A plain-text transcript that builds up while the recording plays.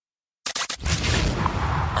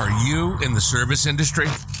Are you in the service industry?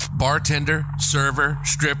 Bartender, server,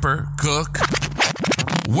 stripper, cook?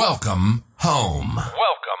 Welcome home. Welcome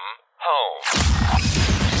home.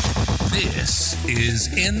 This is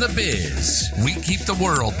In the Biz. We keep the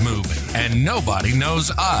world moving, and nobody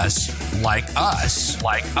knows us like us.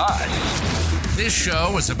 Like us. This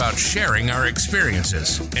show is about sharing our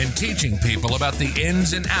experiences and teaching people about the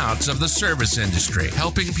ins and outs of the service industry,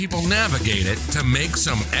 helping people navigate it to make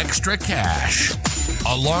some extra cash.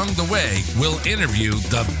 Along the way, we'll interview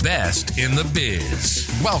the best in the biz.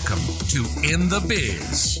 Welcome to In the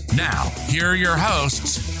Biz. Now, here are your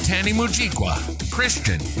hosts, Tani Mujikwa,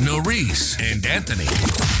 Christian, Norris, and Anthony.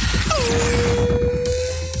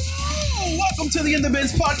 Welcome to the In the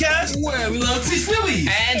Biz podcast, where we love to Willie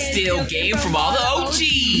and steal game from all the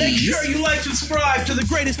OGs. Make sure you like, subscribe to the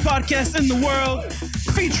greatest podcast in the world,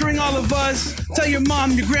 featuring all of us. Tell your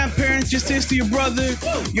mom, your grandparents, your sister, your brother,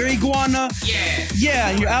 your iguana,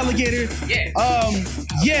 and your alligator.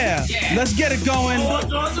 Let's get it going.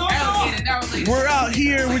 We're out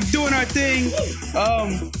here. We're doing our thing.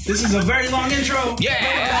 This is a very long intro.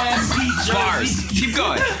 Bars. Keep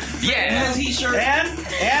going. T-shirt. And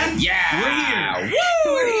we're here.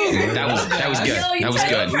 Woo! That was good. That was good.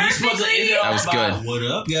 That was good. What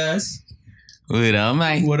up, guys? What up,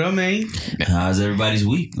 man? What up, man? How's everybody's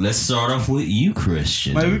week? Let's start off with you,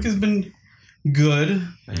 Christian. My week has been good.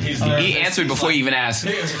 He answered before you even asked.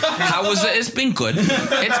 How was it? It's been good.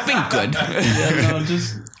 It's been good.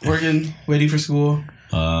 Just working, waiting for school.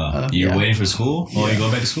 You're waiting for school? Oh, you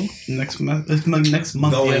going back to school? Next month.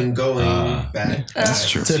 Going back. That's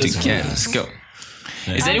true. Let's go.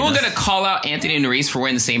 Is anyone going to call out Anthony and Norris for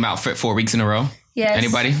wearing the same outfit 4 weeks in a row? Yes.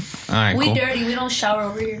 Anybody? All right, we cool. dirty. We don't shower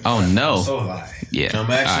over here. Oh, no. So have I. Yeah. I'm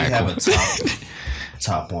actually have a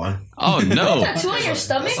top one. Oh, no. Tattoo on your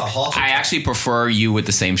stomach? I actually prefer you with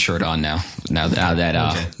the same shirt on now. Now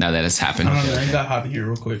that it's happened. I don't know. It got hot in here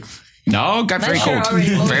real quick. No, got very cold.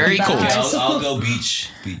 Very cold. Yeah, I'll go beach.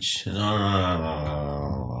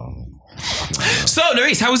 So,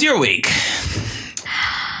 Norris, how was your week?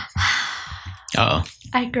 Uh-oh.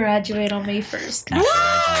 I graduate on May 1st.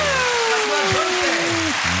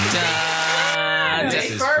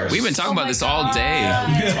 We've been talking about this all day.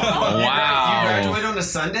 Wow. You graduate on a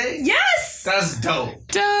Sunday? Yes! That's dope.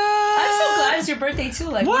 I'm so glad it's your birthday too.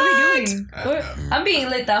 Like, what are we doing? I'm being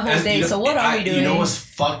lit that whole day, so what are we doing? You know what's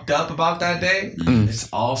fucked up about that day? It's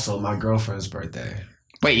also my girlfriend's birthday.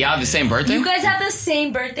 Wait, y'all have the same birthday? You guys have the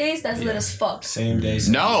same birthdays? That's lit as fuck. Same day.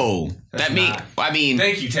 No.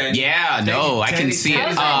 Thank you, Tanny. Yeah, no, I can see it.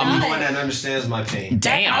 Tanny's the only one that understands my pain.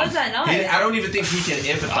 Damn. How is that not? I don't even think he can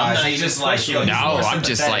empathize. He's just like, yo, no, I'm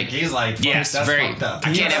just like, he's like, yes, that's very. fucked up.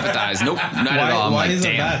 I can't empathize. Nope, not at all. I'm why like, is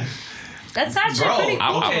damn. That bad? That's actually pretty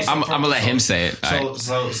cool. I'm gonna let him say it.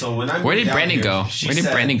 So when I where did moved Brandon down go? here, Where did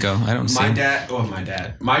Brandon go? I don't see.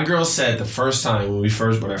 My girl said the first time when I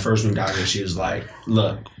first moved out here, she was like,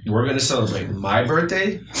 "Look, we're gonna celebrate my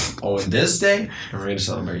birthday on this day, and we're gonna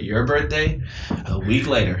celebrate your birthday a week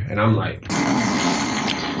later." And I'm like,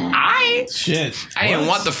 I didn't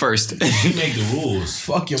want the first. She made the rules.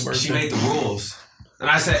 Fuck your birthday. she made the rules. And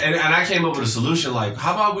I said, and I came up with a solution like,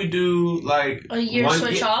 how about we do like a year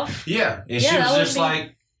switch off? Yeah. And she was just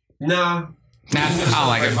like, nah. I don't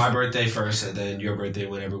like it. My birthday first, and then your birthday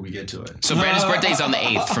whenever we get to it. So Brandon's birthday is on the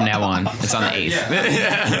 8th from now on. It's on the 8th.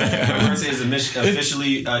 Yeah. My birthday is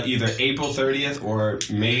officially either April 30th or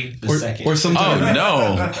May the 2nd. Or sometime. Oh,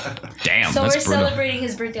 no. Damn, so that's we're brutal. celebrating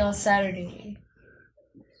his birthday on Saturday.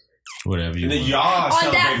 Whatever you and then want. y'all On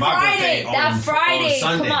celebrate that Friday. on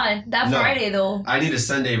Sunday. Come on. Friday, though. I need a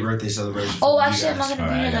Sunday birthday celebration. Oh, actually, I'm not going to be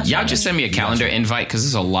here that Friday. Y'all just send me a calendar invite because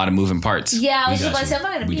there's a lot of moving parts. Yeah, I was just about to say, I'm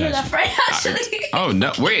not going to be here that Friday, actually. Oh,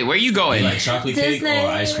 no. Wait, where are you going? You like chocolate cake or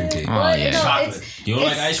ice cream cake? Oh, yeah. Chocolate. You don't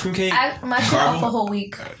like ice cream cake? I'm actually off a whole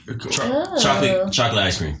week. Chocolate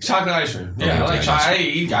ice cream. Chocolate ice cream. Yeah, I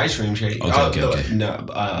eat ice cream cake. Okay.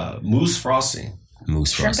 No, mousse frosting.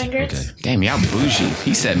 Mousse frosting. Shrimp and grits? Okay. Damn, y'all bougie.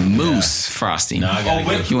 He said mousse frosting. No, I gotta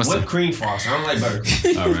get He wants whipped cream frosting. I don't like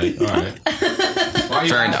buttercream. All right. Why are you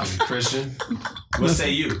Fair laughing, enough. Christian? What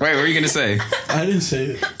say you? Wait, what are you going to say? I didn't say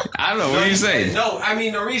it. I don't know. What are you saying? No, I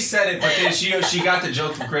mean, Norris said it, but then she got the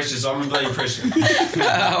joke from Christian, so I'm going to blame Christian.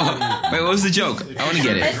 Wait, what was the joke? I want to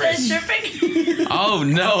get I it. said shrimping. Oh,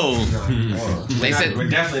 no. We're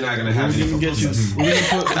definitely not going to have any publicity.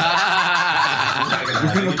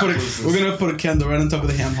 We're gonna put a candle right on top of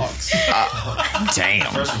the ham hocks.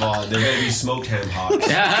 Damn. First of all, they're gonna be smoked ham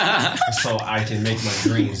hocks, so I can make my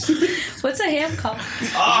greens. What's a ham cock?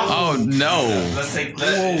 Oh no.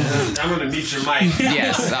 I'm gonna mute your mic.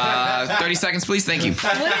 Yes. 30 seconds, please. Thank you. All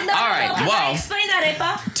right, well, explain that,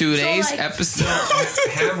 Epa. Today's So, like- episode.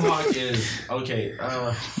 Ham hock is okay.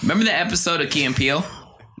 Remember the episode of Key and Peele?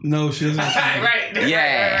 No, she doesn't. Right.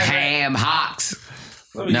 Yeah, ham hocks.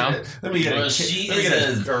 Let me get a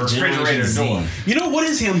refrigerator door. You know what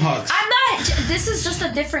is ham hocks? I'm not. This is just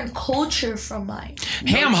a different culture from mine.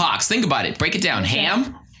 Ham hocks. Think about it. Break it down.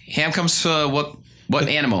 Ham. Ham comes what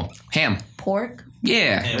animal? Ham. Pork.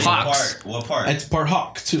 Yeah. Hawks. What part? It's part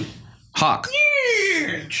hawk too. Hawk.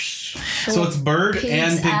 So it's bird Pig's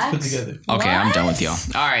and pigs axe? put together. Okay, I'm What? done with y'all.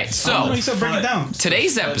 All right, Oh, so you said break it down.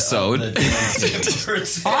 today's episode.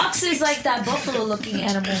 Ox is like that buffalo-looking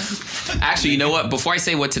animal. Actually, you know what? Before I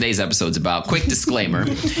say what today's episode's about, quick disclaimer.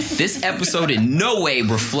 This episode in no way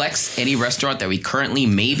reflects any restaurant that we currently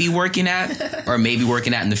may be working at or may be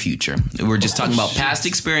working at in the future. We're just talking about past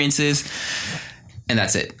experiences, and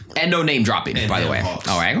that's it. And no name dropping, by the way. Hawks.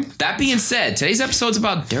 All right. That being said, today's episode's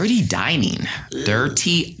about dirty dining.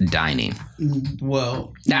 Dirty dining.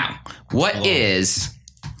 Well, Now, what is...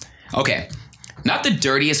 Okay, not the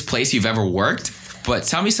dirtiest place you've ever worked, but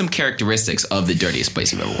tell me some characteristics of the dirtiest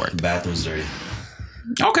place you've ever worked. Bathroom's dirty.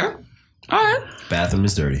 Okay. All right. Bathroom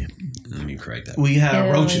is dirty. Let me correct that. we have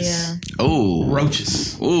Hell roaches. yeah. Ooh.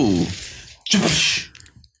 Roaches. Ooh.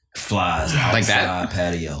 Flies. Like that? Outside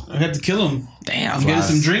patio. I had to kill them. Damn. I'm getting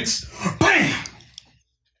some drinks. Bam!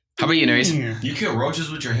 How about you, Nerys? You kill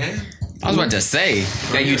roaches with your hand? I was about to say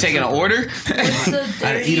that you taking an order. What's the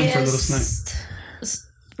I'd eat 'em for a little dirtiest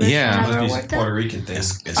Yeah. restaurant I've ever These worked Puerto at? Rican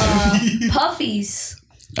things. Puffies.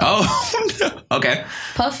 Oh. Okay.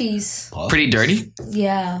 Puffies. Pretty dirty.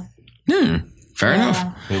 Yeah. Fair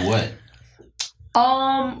enough. Wait, what?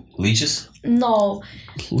 Leeches? No.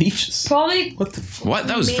 Leeches. Probably What the fuck? What?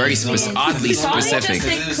 That was very oddly Probably specific. just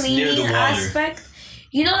It's the near the cleaning water. aspect.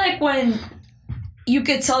 You know, like when you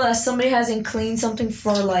could tell that somebody hasn't cleaned something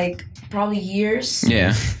for like probably years.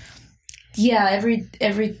 Yeah. Yeah,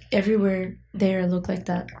 everywhere there looked like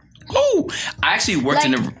that. Oh, I actually worked Like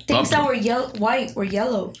in a. things that were white were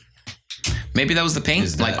yellow. Maybe that was the paint,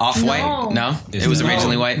 Is like that- off white. No. No, Is it was that-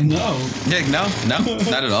 originally white. No. Yeah, no,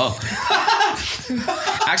 not at all.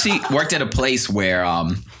 I actually worked at a place where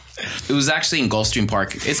it was actually in Gulfstream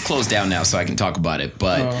Park. It's closed down now, so I can talk about it.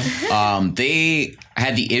 But they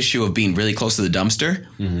had the issue of being really close to the dumpster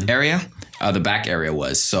area. The back area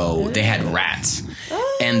was. So they had rats.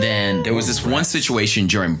 And then there was this one situation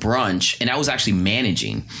during brunch, and I was actually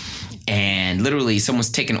managing. And literally, someone's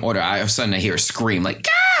taking an order. All of a sudden, I hear a scream like,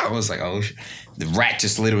 "Ah!" I was like, oh, the rat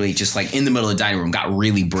just literally, just like in the middle of the dining room, got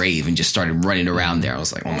really brave and just started running around there. I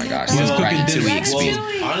was like, oh my gosh, this is cooking Ratatouille dinner. experience.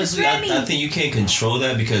 Well, honestly, I think you can't control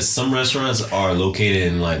that because some restaurants are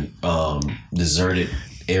located in like deserted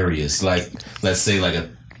areas. Like, let's say like a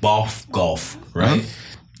golf, right?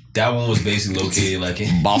 That one was basically located like in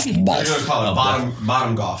Boff. They're gonna call it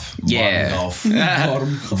bottom golf. Yeah.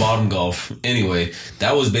 bottom golf. Anyway,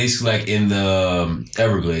 that was basically like in the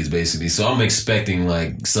Everglades, basically. So I'm expecting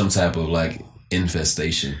like some type of like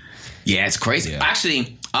infestation. Yeah, it's crazy. Yeah.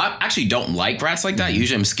 Actually, I actually don't like rats like that.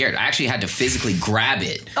 Usually I'm scared. I actually had to physically grab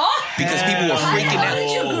it because people were freaking How did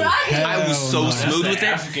you out. grab it? I was so Hell smooth with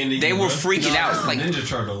African in it. They you, were bro. freaking out. Like, Ninja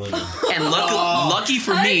Turtle in it. and lucky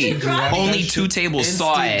for How did me, you grab it? only 2 tables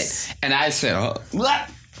saw it, Instincts. and I said, oh.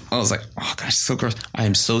 I was like, oh gosh, it's so gross. I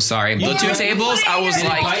am so sorry. The 2 Yeah. tables, I was Did it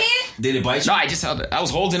like, bite? Did it bite you? no, I just held it. I was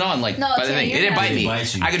holding on like No, by the Tim, thing. It you're didn't bite me.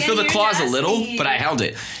 nasty. I could Tim, feel the you're claws a nasty. little, but I held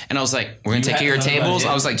it. And I was like, we're going to take care of your had to hold tables. it.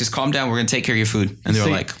 I was like, just calm down. We're going to take care of your food. And they were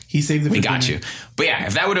like, he saved it. we for got dinner. you. But yeah,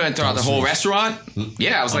 if that would have been throughout the whole restaurant,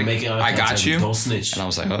 yeah, I was like, making eye I got contact. you. Don't snitch. And I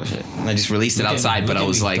was like, oh shit. And I just released it Look at outside, me, but look I at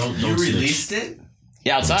was me. like, Don't You snitch. released it?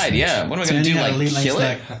 yeah, outside, yeah. What am I going to do? Danny had a Like, late night kill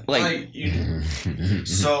it? snack. Like,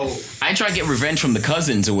 So I ain't trying to get revenge from the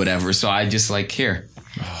cousins or whatever, so I just like, here.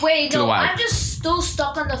 Wait, To the no, wild. I'm just still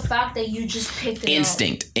stuck on the fact that you just picked it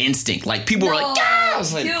Instinct. Like, people were like, No, yeah! I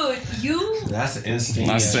was like, dude, you. that's an instinct.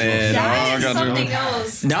 I said, That is oh, God, something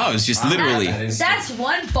else. no, it was just literally. That's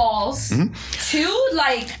one balls. Mm-hmm. 2,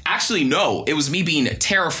 like, Actually, no. It was me being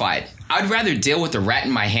terrified. I'd rather deal with the rat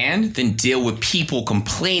in my hand than deal with people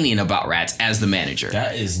complaining about rats as the manager.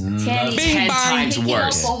 That is Tanny, nuts. 10 times picking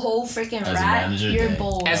worse. up a whole freaking As a rat. manager, You're yeah.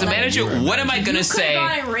 bold. As a Like, manager, what am I going to You say? could've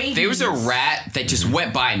gotten rabies. There was a rat that just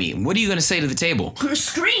went by me. What are you going to say to the table?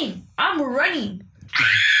 Scream! I'm running.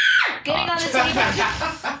 Getting on the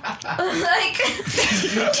table. Like,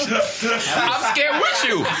 I'm scared with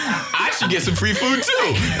you. I should get some free food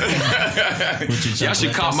too. Y'all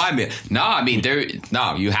should call my meal. No, I mean,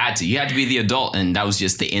 you had to. You had to be the adult, and that was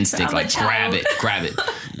just the instinct. I'm a Like, child. grab it.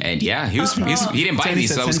 And yeah, he didn't bite me,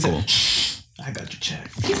 so that was cool. I got your check.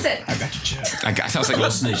 he said, I got your check. I was like,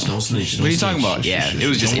 Don't snitch. Don't snitch. what are you talking about? Yeah, it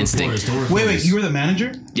was just instinct. Wait, you were the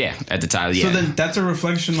manager? Yeah, at the time, yeah. So then that's a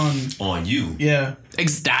reflection on you. yeah.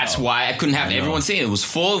 That's why I couldn't have everyone say it. It was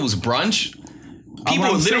full. It was brunch. People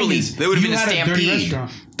What I'm literally, saying is, there would have you been a had a dirty stampede.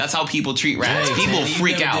 restaurant. That's how people treat rats. Hey, People man, you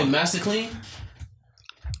freak never out. did Master Clean?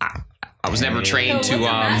 I was never "Yo, trained what's to. a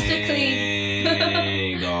master clean?"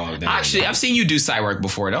 Dang, dog. Actually, I've seen you do side work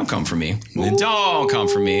before. Don't come for me. Don't come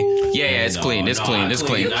for me. Yeah, it's No, clean. It's no, clean. I It's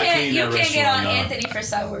clean. clean. I clean You that can't get on restaurant, Anthony for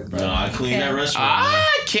side work, bro. No, I clean that restaurant.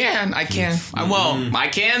 I can. I won't. I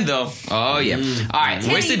can though. Oh yeah. All right.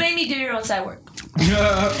 Tanny, Where's you the? made me do your own side work.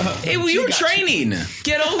 Hey, well, you were training.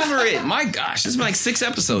 Get over it. My gosh, this has been like 6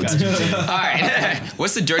 episodes. All right.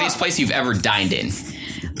 What's the dirtiest place you've ever dined in?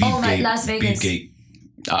 Las Vegas. Beefcake.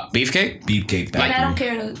 Beefcake? Beefcake And I factory. don't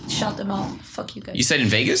care to shout them out. Fuck you guys. You said in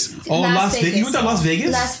Vegas? Oh, Las Vegas. You went to Las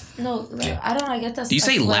Vegas? I don't know. I get that. Do you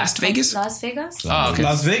say Las Vegas? Las Vegas? Oh, okay.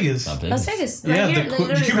 Las Vegas. Las Vegas. Yeah, Right the here, Cu-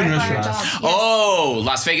 literally Cuban right by our restaurant. job. Yes. Oh,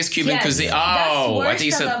 Las Vegas Cuban Yes. cuisine. That's Oh, worse I think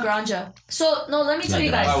you than said. La Granja. So, no, let me tell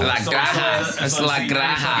you guys. La Graja. It's La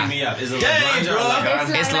Graja. Is it Dang, La bro. Granja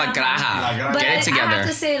or La It's La Graja. But Get it I have together.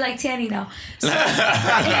 to say like Tanny now. So,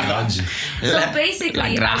 Granja? so basically, La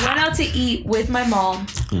I Graja. went out to eat with my mom.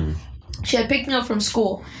 She had picked me up from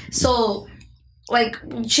school. So, like,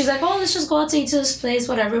 she's like, oh, let's just go out to eat to this place,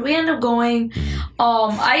 whatever. We end up going.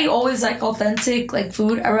 I always like authentic, like,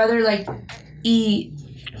 food. I rather, like, eat,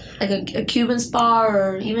 like, a Cuban spot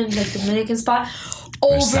or even, like, Dominican spot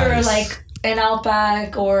over, Precise. like, an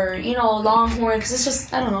Outback or, you know, Longhorn. Because it's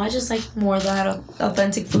just, I don't know, I just like more of that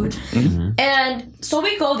authentic food. And so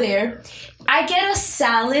we go there. I get a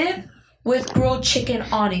salad with grilled chicken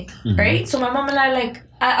on it, right? So my mom and I, like,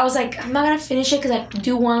 I was like, I'm not gonna finish it because I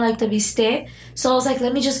do want like the bistec. So I was like,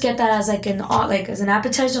 let me just get that as like as an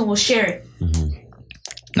appetizer and we'll share it.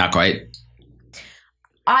 Not quite.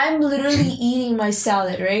 I'm literally eating my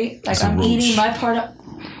salad, right? Like I'm eating my part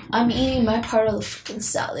of the freaking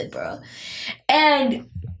salad, bro. And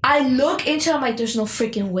I look into it, I'm like, there's no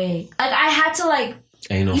freaking way. Like I had to like,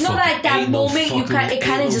 Ain't no you know, fucking- like that ain't no moment you fucking- it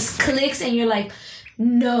kind ain't of no just clicks and you're like,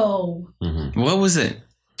 no. What was it?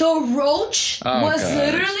 The roach Oh, was gosh.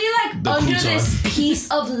 literally like under crouton. this piece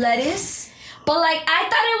of lettuce. But like I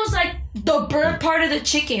thought it was like the burnt part of the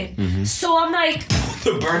chicken. So I'm like,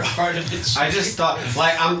 The burnt part of it. I just thought,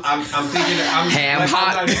 like, I'm thinking, Ham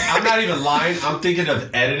hot. I'm not even lying. I'm thinking of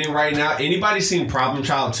editing right now. Anybody seen Problem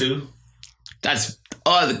Child 2? That's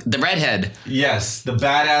the redhead. Yes, the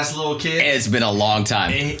badass little kid. It's been a long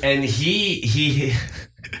time. And he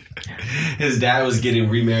his dad was getting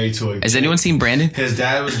remarried to a. Has anyone seen Brandon? His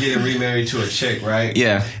dad was getting remarried to a chick, right?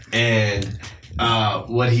 Yeah. And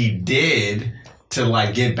what he did to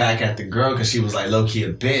like get back at the girl, because she was like low key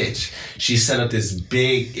a bitch, she set up this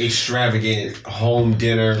big extravagant home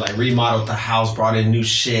dinner, like remodeled the house, brought in new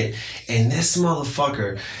shit, and this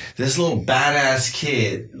motherfucker, this little badass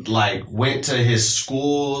kid, like went to his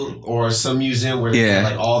school or some museum where they had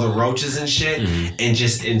like all the roaches and shit, and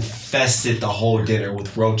just infested the whole dinner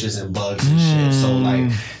with roaches and bugs and shit. So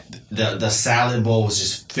like the salad bowl was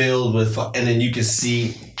just filled with, and then you could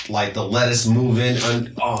see like the lettuce moving.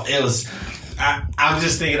 It was. I'm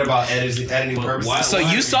just thinking about editing purposes. So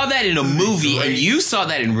you saw that in a movie, and you saw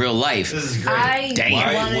that in real life. This is great. I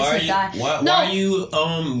Damn. wanted to die. Why are you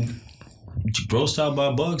grossed out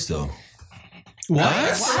by bugs though? What?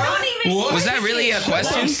 I don't even. Was that really a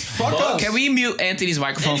question? Fuck up. Can we mute Anthony's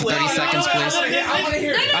microphone for 30 seconds, please? All I want to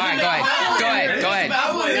hear it. right, go ahead.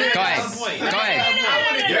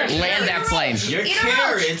 Land that plane. Your Eat a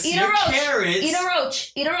carrots. roach. Eat a Your roach. carrots. Eat a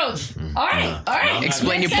roach. Eat a roach. All right. All right.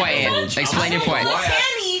 Explain your point, Ant. Explain your point. Go to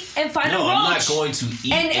Tanny and find a No, roach. I'm not going to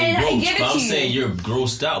eat And a roach. give it But I'm to you. saying you're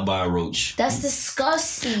grossed out by a roach. That's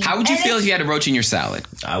disgusting. How would you And feel if it's- you had a roach in your salad?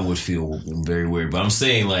 I would feel very weird. But I'm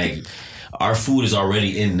saying like our food is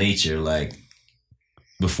already in nature, like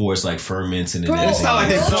before it's like fermenting and Bro, everything. It's not like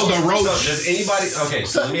they roaches- pulled the roach. So does anybody? Okay,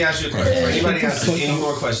 so let me ask you a question. For anybody has any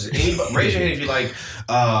more questions? Raise your hand if you like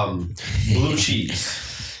blue cheese.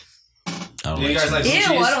 I don't Do you like guys like blue Ew, cheese?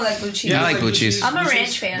 I don't like blue cheese. Yeah, I like blue cheese. I'm a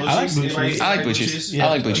ranch fan. I like blue Anybody- cheese. I like anybody blue cheese. Yeah. I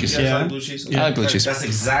like blue cheese. You guys Yeah. like blue cheese? I like blue cheese. That's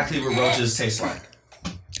exactly what roaches taste like.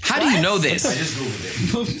 How do you know this? I just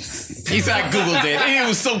Googled it. He said I Googled it. He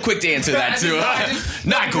was so quick to answer that, too.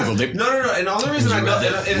 No, I Googled it. No. And the only reason I know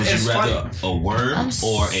that it's funny. A worm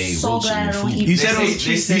or a so roach glad I in don't your eat food?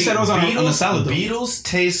 You said it was on the salad, though. Beetles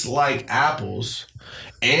taste like apples.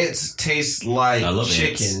 Ants taste like I love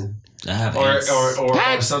chicken. ants. I have Or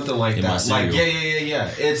ants. something like In my that. Like cereal.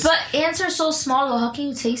 yeah. It's But ants are so small though. How can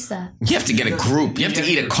you taste that? You have to get a group. You have to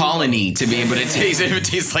eat a colony to be able to taste it if it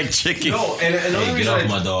tastes like chicken. no, and the only get reason off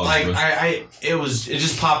my dogs, like bro. it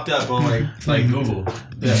just popped up on like Google.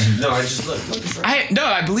 Yeah. No, I just look.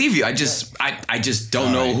 I believe you. I just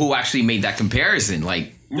don't know who actually made that comparison.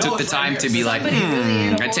 Like took the it's time right to here. be like, Somebody really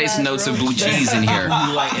ate a I whole taste ass notes of roach. blue cheese in here.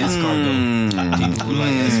 People like escargot. People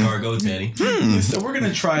like escargot, Danny. So we're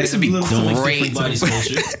gonna try This would be a little Don't something great. different Anybody's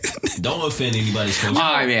today. culture. Don't offend anybody's culture.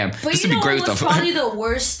 All right, man. But This you would be know great what with was the. probably the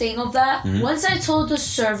worst thing of that? Once I told the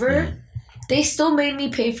server, they still made me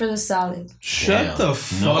pay for the salad. Shut Damn. the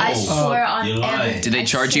fuck No. I up. swear on you're lying. everything. Did they I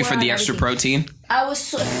charge you swear for the on extra everything. protein? I was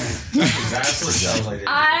so That's what sounds like.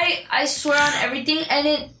 I swear on everything,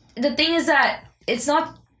 and the thing is that it's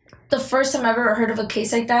not the first time I've ever heard of a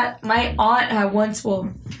case like that. My aunt had once, well,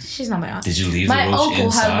 she's not my aunt. Did you leave My the roach uncle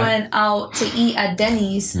inside? had went out to eat at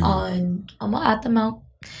Denny's on. I'm gonna at them out.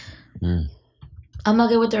 I'm not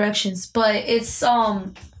good with directions, but it's It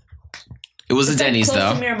was a it's like Denny's close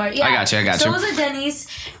though. to Miramar. Yeah. I got you. So it was a Denny's,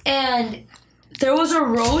 and there was a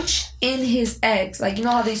roach in his eggs. Like, you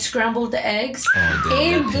know how they scrambled the eggs? Oh, damn,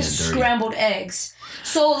 In that the pan dirty. scrambled eggs.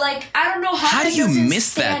 So, like, I don't know How that do you doesn't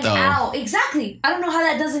miss that, stand though? out. Exactly. I don't know how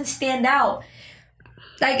that doesn't stand out.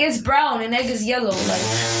 Like, it's brown and egg is yellow. Like,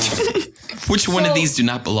 Which one of So- these do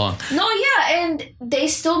not belong? no, yeah, and they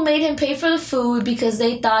still made him pay for the food because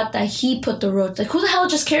they thought that he put the roach. Like, who the hell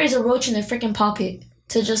just carries a roach in their freaking pocket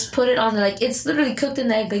to just put it on? Like, it's literally cooked in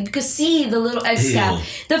the egg. Like, you could see the little egg scab.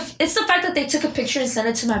 It's the fact that they took a picture and sent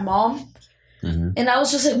it to my mom, and I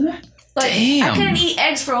was just like, Damn. I couldn't eat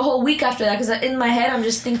eggs for a whole week after that because in my head I'm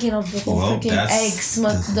just thinking of the whole Well, freaking eggs.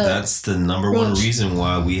 that's the number one roach. reason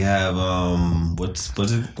why we have what's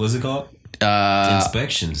it called?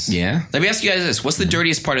 Inspections. Yeah. Let me ask you guys this: what's the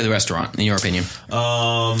dirtiest part of the restaurant, in your opinion?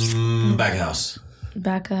 Back of house.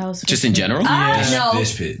 Back of house. Just in general? No.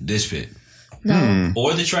 Dish pit. No.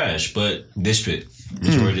 Or the trash, but dish pit.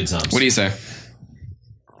 Majority of the times. What do you say?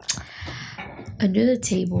 Under the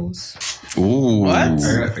tables. Ooh. What? I got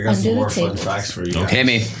some Under more the fun table. facts for you guys. Hit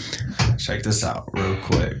me. Check this out real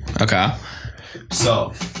quick. Okay.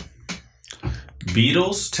 So,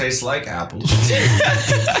 beetles taste like apples.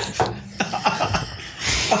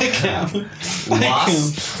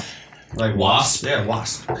 Wasp, like wasp. Yeah,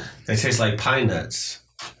 wasp. They taste like pine nuts.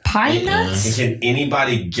 Pine nuts? And can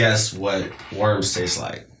anybody guess what worms taste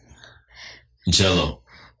like? Jello.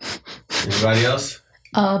 Anybody else?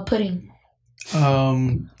 Pudding.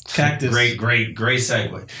 Cactus. Great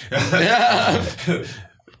segue.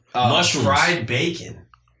 Mushrooms. Fried bacon.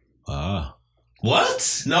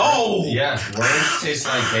 What? No. Yeah, worms taste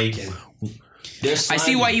like bacon. I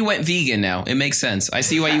see why you went vegan now. It makes sense. I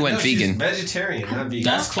see why you went No, she's vegan. vegetarian, not vegan.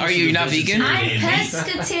 That's close Are to you the not vegan? I'm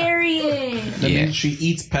vegetarian. pescatarian. That Yeah. means she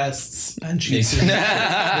eats pests and she eats Bing bang.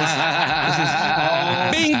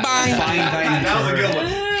 fine dining That was a for good her.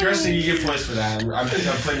 one. Kirsten, you get points for that. I'm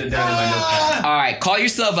putting it down in my notepad. All right, call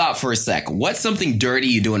yourself out for a sec. What's something dirty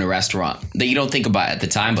you do in a restaurant that you don't think about at the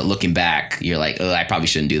time, but looking back, you're like, oh, I probably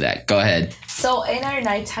shouldn't do that. Go ahead. So in our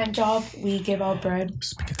nighttime job, we give out bread.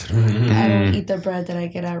 I don't eat the bread that I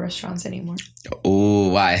get at restaurants anymore. Ooh,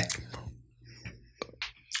 why?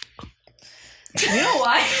 You know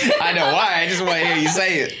why? I know why. I just want to hear you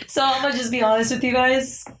say it. So I'm gonna just be honest with you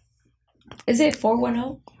guys. Is it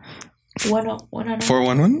 410? 110?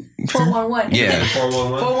 411? 411. Yeah.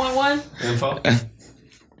 411 411. info.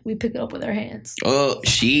 We pick it up with our hands. Oh,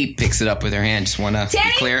 she picks it up with her hand. Just want to be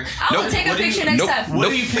Danny, clear. I will take a picture next time. What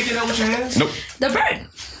are you picking up with your hands? Nope. The bread.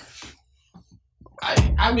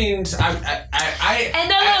 I mean, And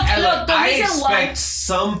no, look, the I reason expect why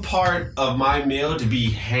some part of my meal to be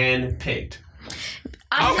hand picked.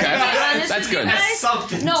 I'm Okay. gonna be honest That's with you good. guys.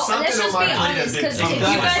 Something. No, something let's just on my be plate honest, has been 'cause picked if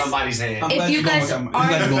up you by guys- somebody's hand. I'm If glad you you're going guys with that. I'm glad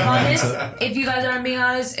aren't you're going with honest, that. if you guys aren't being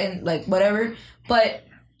honest and like whatever, but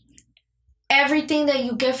everything that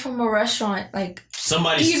you get from a restaurant, like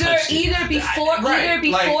Somebody's either touched it. before Right,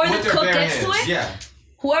 like, the with their cook bare gets to hands, it, Yeah.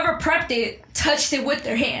 whoever prepped it touched it with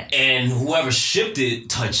their hands. And whoever shipped it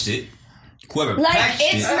touched it. Whoever Like,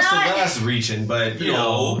 packaged it's it. not- That's reaching, but you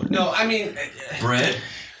know, no. I mean, Bread.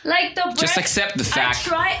 Like the bread, Just accept the fact. I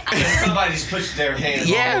try. somebody's pushed their hands.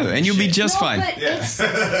 Yeah, all over and you'll be shit. just No, fine. but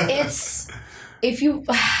it's if you.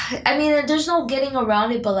 I mean, there's no getting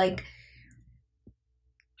around it, but like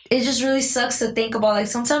it just really sucks to think about. Like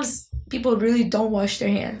sometimes people really don't wash their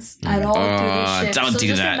hands at all through their shift. Don't so do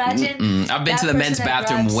just that. Imagine I've been to the men's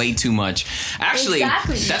bathroom way too much. Actually,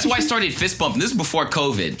 Exactly. that's why I started fist bumping. This is before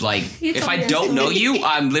COVID. Like, You if told I me don't this. know you,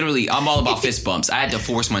 I'm all about fist bumps. I had to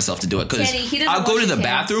force myself to do it because Kenny, he doesn't I'll go wash to the his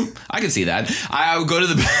hands. bathroom. I can see that. I would go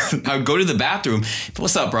to the bathroom.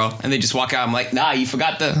 What's up, bro? And they just walk out. I'm like, nah, you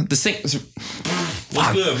forgot the sink.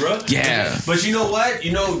 What's good, bro? Yeah. But you know what?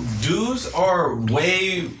 You know, dudes are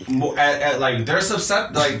way more at like they're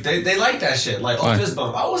susceptible. Like they like that shit. Like fist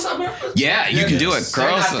bump. Oh, what's up, man? Yeah, you can do it. They're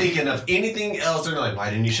Girls. not thinking of anything else. They're like, why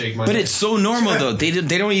didn't you shake my? But hand? it's so normal though. They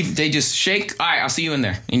don't even. They just shake. All right, I'll see you in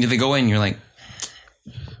there. And they go in. You're like,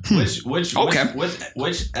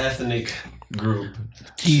 which ethnic group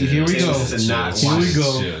Here we go. tends to not Here we wash,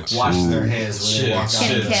 go. wash their hands when they walk out?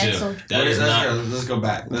 Kenny canceled. That is not. Let's go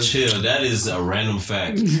back. Let's Chill. That is a random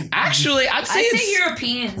fact. actually, I'd say I it's say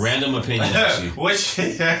Europeans. Random opinion, actually. which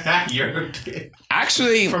European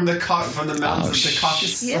actually. from the mountains of the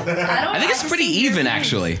Caucasus. Yeah, I think it's pretty even,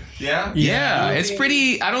 actually. Yeah. Yeah, it's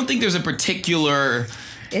pretty. I don't think there's a particular.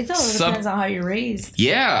 It all depends on how you're raised.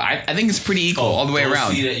 Yeah, I think it's pretty equal all the way don't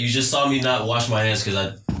around. See that? You just saw me not wash my hands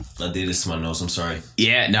because I did this to my nose. I'm sorry.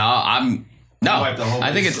 Yeah, no, I'm. No, Wipe the whole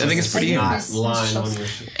I think it's pretty even. not lying on your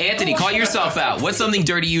shit. Anthony, call yourself out. What's something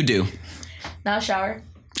dirty you do? Not shower.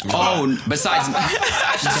 Oh, besides,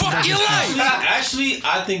 fuck your life. Actually,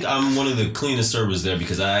 I think I'm one of the cleanest servers there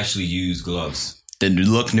because I actually use gloves. The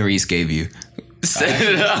look Nerese gave you. Set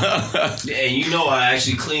it up. And you know I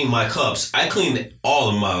actually clean my cups. I clean all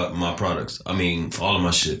of my products. I mean, all of my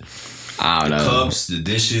shit. I don't know. Cups, the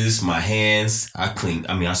dishes, my hands. I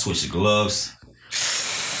switch the gloves.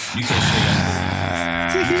 You can't say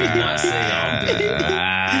that. You cannot say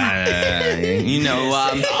I'm dirty. You know,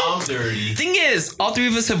 I'm dirty. thing is, all three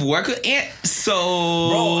of us have worked with Ant, so.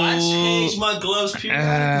 Bro, I changed my gloves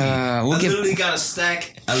periodically. We'll I get- literally got a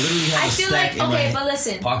stack. I literally have I a feel stack like, in okay, my but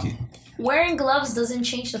listen. pocket. Wearing gloves doesn't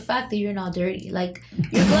change the fact that you're not dirty. Like,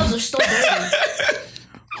 your gloves are still dirty.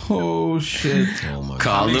 Oh shit. Oh my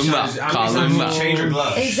Call him out. Call him you out. change your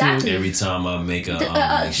gloves. Exactly. Every time I make a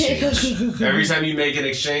exchange. Every time you make an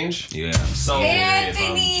exchange. Yeah. So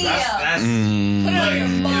Anthony! that's Put on your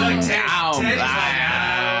phone.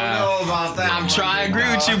 I don't know about that. I'm trying to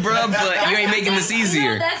agree with you, bro, but you ain't making this You know,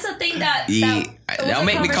 easier. that's the thing that Yeah, it was that'll a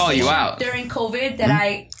make me call you conversation out. during COVID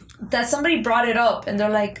that somebody brought it up and they're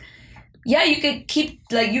like, yeah, you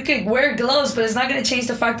could wear gloves, but it's not gonna change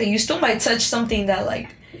the fact that you still might touch something that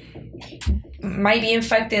like might be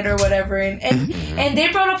infected or whatever. And they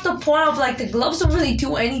brought up the point of like the gloves don't really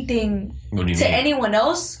do anything What do you to mean? anyone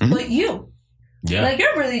else but you. Yeah. Like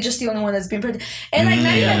you're really just the only one that's being protected. And like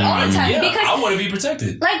not even all the time because I want to be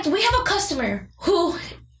protected. like we have a customer who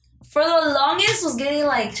for the longest was getting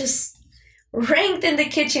like just ranked in the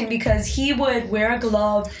kitchen because he would wear a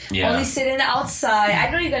glove, only sitting outside. I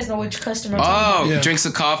know you guys know which customer I'm talking about. Yeah. Drinks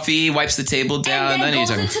a coffee, wipes the table down, And then he's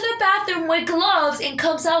goes like, into the bathroom with gloves and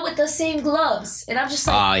comes out with the same gloves. And I'm just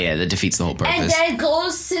like, oh yeah, that defeats the whole and purpose. then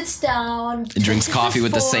goes, sits down, Drinks touches coffee his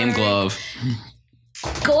with the same fork, glove.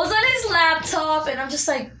 goes on his laptop, and I'm just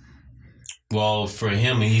like, Well, for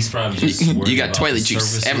him, he's probably just You worried got about toilet the juice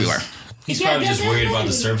surfaces. everywhere. He's Yeah, probably just worried about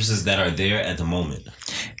the definitely. surfaces that are there at the moment.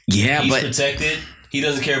 Yeah, He's but protected. He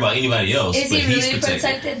doesn't care about anybody else. is but he he's really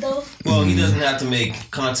protected though? Well, he doesn't have to make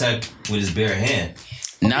contact with his bare hand.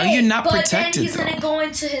 now you're not but protected then he's though. gonna go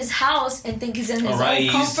into his house and think he's in his Alright, own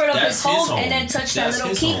comfort of his that's his home, home. and then touch That's that little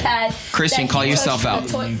his home. keypad. Christian, that call he yourself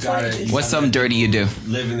touched out. with the You gotta- What's something dirty you do?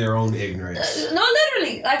 live in their own ignorance. No,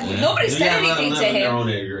 literally, like nobody said Let them anything to live in their him. own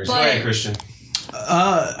ignorance. But- Go ahead, Christian.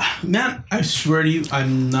 Man, I swear to you,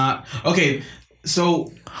 I'm not. Okay,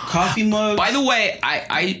 so coffee mugs. By the way,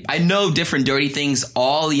 I know different dirty things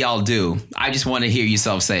all y'all do. I just want to hear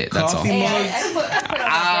yourself say it. That's all. Coffee Hey, mugs. I put on my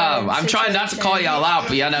brother I'm trying not to call y'all out,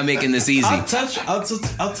 but y'all not making this easy. I'll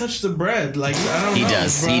touch the bread. Like I don't He know.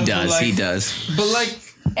 does. bro, He but does. like- He does. But like,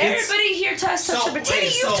 Everybody here touched the bread. Teddy,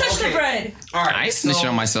 you touched the bread. All right. I ain't snitching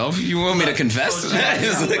on myself. You want me to confess? That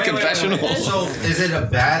is a confessional. So, is it a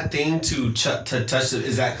bad thing to touch it?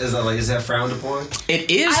 Is that frowned upon? It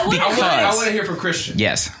is I wouldn't- I want because to hear from Christian.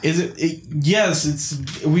 yes. is it? Yes,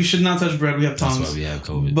 it's. We should not touch bread. We have That's tongues. why we have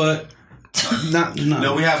COVID. But not.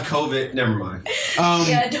 No, we have COVID. Never mind.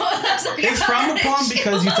 Yeah, don't. That's not It's frowned upon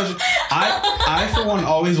because you touch it. I for one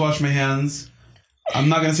always wash my hands. I'm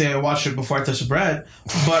not gonna say I wash it before I touch the bread,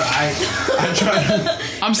 but I try to.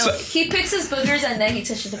 I'm No, so he picks his boogers and then he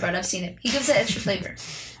touches the bread. I've seen it. He gives it extra flavor.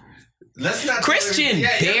 Let's not. Christian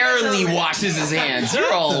Yeah, you're barely not- washes his hands. You're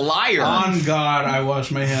a liar. On God, I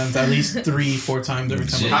wash my hands at least 3-4 times every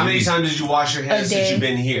time. How many times did you wash your hands A since day. you've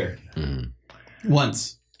been here?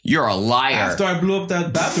 Once. You're a liar. After I blew up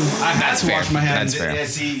that bathroom, I had to wash my hands. That's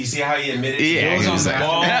fair. Yeah, you see how he admitted? Yeah, he he was was on like-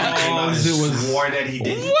 the it was swore that he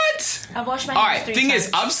didn't. What? I've washed my All hands right. 3 Thing times.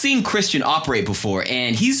 is, I've seen Christian operate before,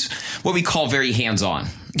 and he's what we call very hands-on.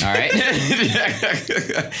 All right.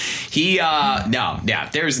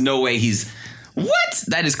 There's no way he's. What?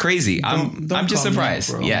 That is crazy. I'm just call me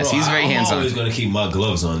surprised. out, bro. Yes, Bro, he's very I'm hands-on. always gonna keep my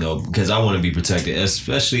gloves on though because I want to be protected,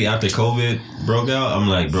 especially after COVID broke out. I'm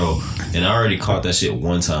like, bro, and I already caught that shit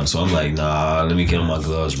one time, so I'm like, nah, let me get on my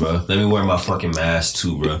gloves, bro. Let me wear my fucking mask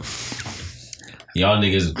too, bro. Y'all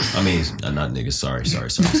niggas, I mean, not niggas. Sorry.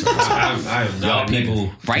 I am Y'all not a people,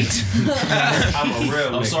 nigga. Right? I'm a real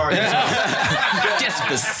I'm nigga. sorry. Get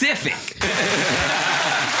specific.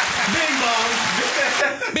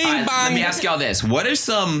 Bing bong. All right, let me ask y'all this. What are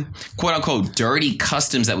some quote-unquote dirty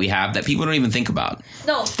customs that we have that people don't even think about?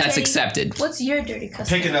 No, That's Terry, Accepted. What's your dirty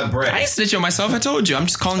custom? Picking up bread. I ain't snitch on myself. I told you. I'm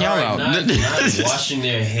just calling y'all out. Not washing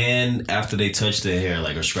their hand after they touch their hair,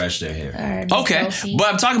 like or scratch their hair. Alright, Miss Okay. Kelsey. But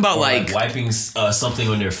I'm talking about Or, like wiping something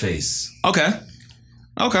on their face. Okay.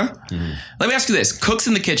 Let me ask you this. Cooks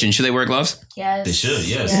in the kitchen, should they wear gloves? Yes. They should,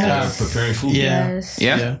 yes. Yes. They're preparing food. Yeah. Yes.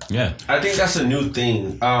 Yeah. Yeah. I think that's a new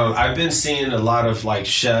thing. I've been seeing a lot of like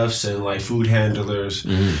chefs and like food handlers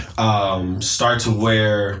start to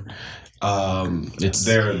wear It's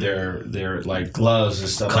their like gloves and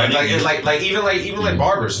stuff Cutting. even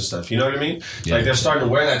barbers and stuff. You know what I mean? Yeah. Like they're starting to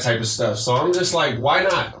wear that type of stuff. So I'm just like, why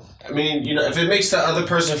not? I mean, you know, if it makes the other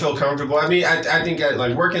person feel comfortable. I mean, I think that,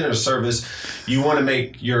 like working in a service, you want to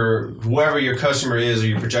make whoever your customer is or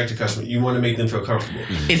your projected customer, you want to make them feel comfortable.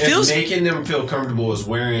 It If feels- making them feel comfortable is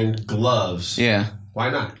wearing gloves. Yeah. Why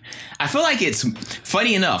not? I feel like it's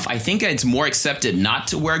funny enough. I think it's more accepted not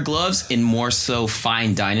to wear gloves in more so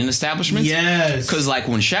fine dining establishments. Yes. Because like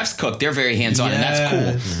when chefs cook, they're very hands on, and that's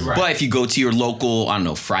Yes. cool. Right. But if you go to your local, I don't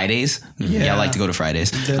know, Fridays. Yeah, I like to go to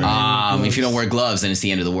Fridays. They don't wear If you gloves. don't wear gloves, then it's the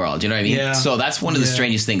end of the world. You know what I mean? Yeah. So that's one of the Yeah.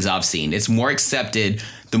 strangest things I've seen. It's more accepted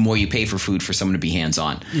the more you pay for food for someone to be hands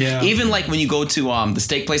on. Yeah. Even like when you go to the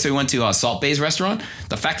steak place that we went to, Salt Bay's restaurant,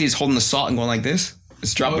 the fact that he's holding the salt and going like this.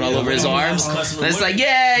 It's dropping all over his arms. And it's like,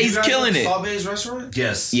 yeah, he's killing it. Salt Bay's restaurant?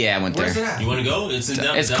 Yes. Yeah, I went Where's it there. at? You want to go? It's in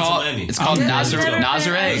It's downtown called Miami. it's called Yeah, Nazareth. I've never been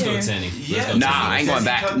Nazareth. Let's go, either. Tanny. Yeah. Let's go, Nah, Tanny. I ain't Does going he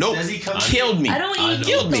back. come- Nope. does he come to Killed me. I don't I eat know.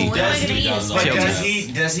 Killed me. though. What am I gonna eat? Does But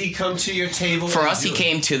Killed does he come to your table? For and us, he do it?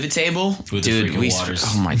 came to the table. With the Dude, freaking waters.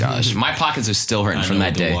 oh my gosh. My pockets are still hurting I from know,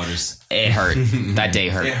 that with the day. waters. It hurt. That day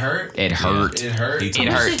hurt. It hurt? It hurt. It hurt? It How How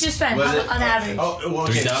much hurt. did you spend Was it- on average? Oh, well,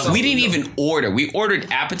 okay. 3,000. We didn't even order. We ordered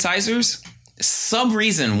appetizers. Some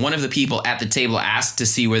reason one of the people at the table asked to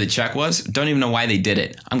see where the check was. Don't even know why they did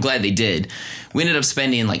it. I'm glad they did. We ended up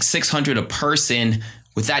spending like $600 a person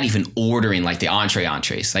without even ordering like the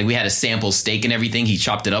entrees. Like we had a sample steak and everything. He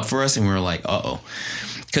chopped it up for us and we were like, uh-oh.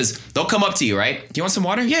 Because they'll come up to you, right? Do you want some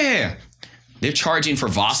water? Yeah. They're charging for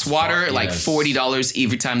Voss water like Yes. $40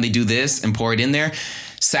 every time they do this and pour it in there.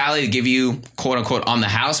 Salad, they give you quote unquote on the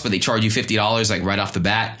house, but they charge you $50 like right off the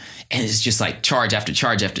bat. And it's just like charge after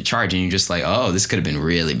charge after charge. And you're just like, oh, this could have been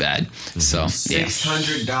really bad. So, yeah.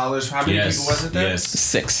 $600. How many Yes. people was it there? Yes.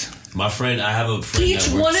 6. My friend, I have a friend. Each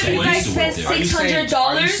that one works of there. you He guys used to work spent there.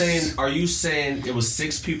 $600? Are you saying it was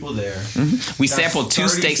 6 people there? We That's sampled 2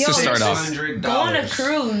 steaks to start off. $3,600. Go on a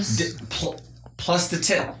cruise. Plus the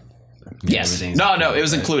tip. Yes. everything's No, included, it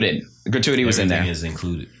was right? included. Gratuity was in Everything there. is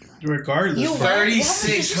included. Regardless. You bro. were-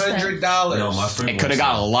 $3,600. No, my friend. It coulda works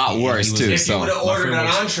got there. a lot He- worse, he was- too, If you so- would have My ordered friend an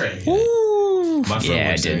works- entree. My friend Yeah,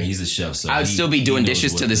 works there. dude. He's a chef, so I would he- still be he doing knows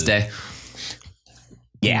dishes what to this the- day.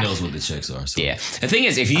 He Yeah. knows what the checks are. So. Yeah. The thing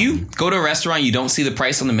is, if you go to a restaurant, you don't see the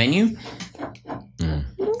price on the menu,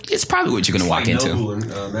 it's probably what you're going to walk Like into. Nobu and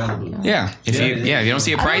Malibu. Yeah. If you don't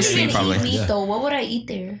see a I price, don't then you even probably. eat meat though. What would I eat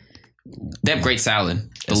there? They have great salad.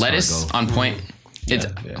 The lettuce Escargot. on point. It's,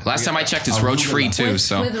 yeah. Last time I checked, it's roach free too.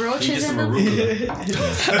 So With roaches in them?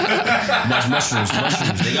 Mushrooms.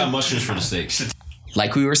 They got mushrooms for the steaks.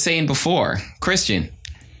 like we were saying before, Christian,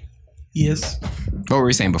 Yes. what were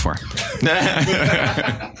we saying before? Was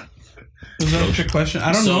that a trick question?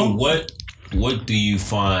 I don't So know. what do you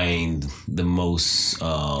find the most?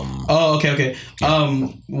 Oh, okay.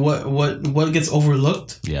 What gets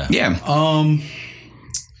overlooked? Yeah. Yeah.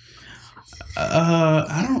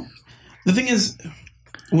 I don't. The thing is,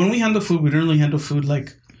 when we handle food, we don't really handle food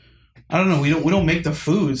like, I don't know. We don't make the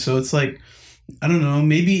food, so it's like, I don't know.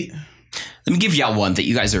 Maybe. Let me give y'all one that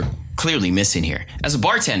you guys are clearly missing here. As a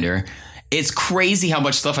bartender, it's crazy how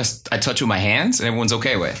much stuff I touch with my hands and everyone's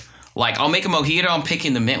okay with. Like, I'll make a mojito, I'm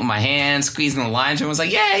picking the mint with my hands, squeezing the limes. Everyone's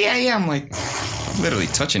like, yeah. I'm like, literally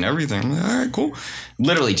touching everything. I'm like, all right, cool.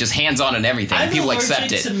 Literally just hands on and everything. People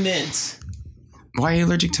accept it. mint. Why are you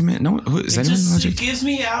allergic to mint? No, is anyone It allergic? gives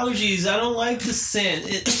me allergies. I don't like the scent.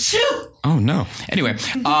 Oh no. Anyway,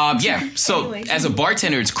 yeah. So Anyways. as a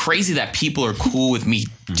bartender, it's crazy that people are cool with me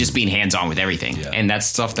just being hands-on with everything, and that's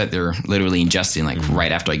stuff that they're literally ingesting like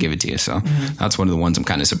right after I give it to you. So that's one of the ones I'm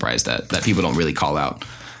kind of surprised that people don't really call out.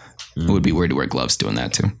 It would be weird to wear gloves doing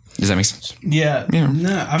that too. Does that make sense? Yeah. Yeah.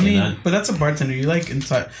 No, I mean, but that's a bartender. You like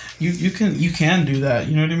inside. You can do that.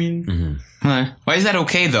 You know what I mean? Why is that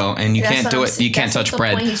okay though? And you That's can't what do I'm it. saying. You can't That's touch the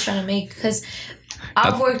bread. point he's trying to make, because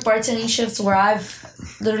I've worked bartending shifts where I've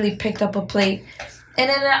literally picked up a plate, and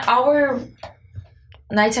in our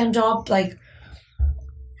nighttime job, like,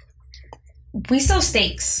 we sell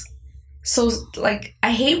steaks. So like,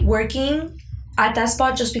 I hate working at that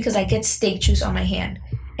spot just because I get steak juice on my hand,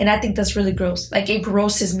 and I think that's really gross. Like, it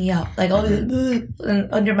grosses me out. Like, all the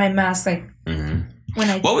under my mask, like. When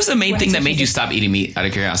What was the main when thing I that touch made you it. stop eating meat? Out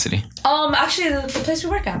of curiosity, Actually, the place we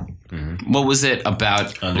work at. what was it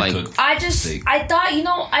about? Undercooked. I thought,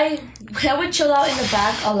 I would chill out in the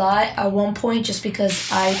back a lot at one point just because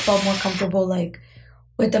I felt more comfortable, like,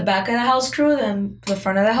 with the back of the house crew than the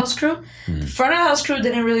front of the house crew. The front of the house crew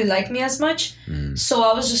didn't really like me as much. So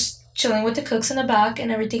I was just chilling with the cooks in the back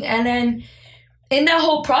and everything. And then in that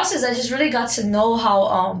whole process, I just really got to know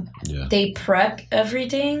how they prep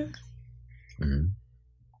everything.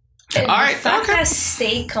 And All right, the fact okay. that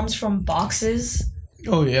steak comes from boxes.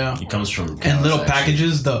 Oh yeah. It comes from And little cows,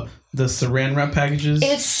 packages, the saran wrap packages.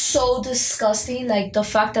 It's so disgusting. Like, the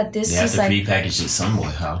fact that this They have is to like pre-package it some way.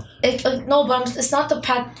 How? no, but it's not the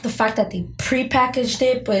fact that they pre-packaged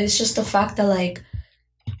it, but it's just the fact that, like,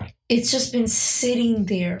 it's just been sitting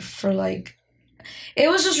there for, like, it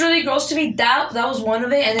was just really gross to me. That was one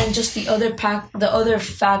of it, and then just the other fact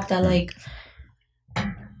that, like,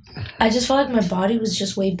 I just felt like my body was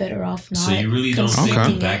just way better off not. So you really don't think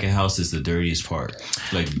Okay. the back of house is the dirtiest part,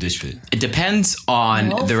 like the dish pit, It depends on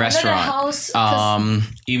No, the front restaurant. Of the house, 'cause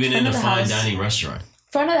even in Front a of the fine house. dining restaurant.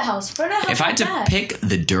 front of the house. If I had to not bad. pick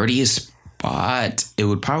the dirtiest spot, it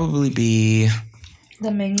would probably be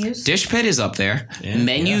the menus. Dish Pit is up there. Yeah,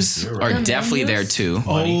 Menus you're are right. The definitely menus? there too.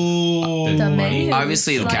 Oh. The menus.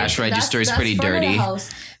 Obviously, the cash register is pretty front of the dirty. house.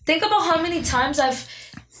 Think about how many times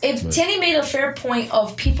Tinny made a fair point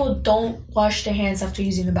of people don't wash their hands after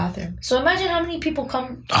using the bathroom. So imagine how many people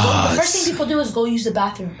come. The first thing people do is go use the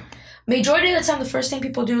bathroom. Majority of the time, the first thing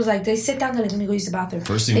people do is, like, they sit down and let me go use the bathroom.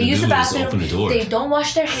 First thing they to use do the is bathroom. open the door. They don't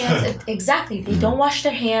wash their hands. Exactly. They don't wash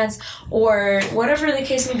their hands, or whatever the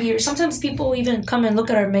case may be. Or sometimes people even come and look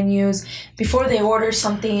at our menus before they order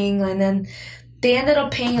something, and then they ended up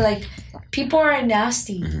paying. Like, people are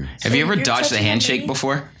nasty. Have So you ever you're dodged a touching handshake menu?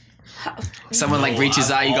 before? Someone like reaches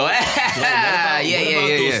out, you go, yeah,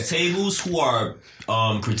 Those tables who are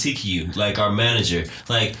critiquing you, like our manager,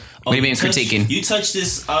 like. What do you mean critiquing? You touch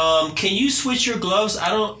this. Can you switch your gloves? I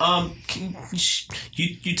don't.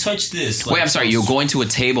 You touch this. Like, Wait, I'm sorry. You're going to a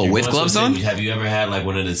table with once gloves a on? table, have you ever had like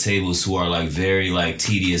one of the tables who are like very like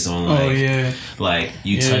tedious on like Oh yeah. like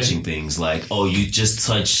you touching things like you just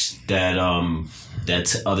touched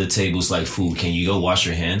that other table's like food. Can you go wash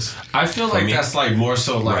your hands? I feel like me? that's like more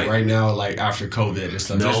so like Right. right now, like after COVID and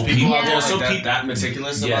stuff. No, There's people out Yeah. there some like people- that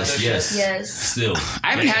meticulous about that Yes. shit. Yes. Still,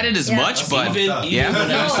 I haven't had it as Yeah. much, but even yeah.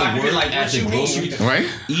 when I used to No. work Like, at what the you grocery, mean? Right?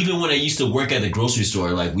 even when I used to work at the grocery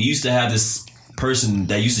store, like we used to have this person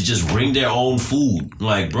that used to just ring their own food.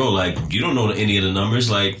 Like, bro, like you don't know any of the numbers.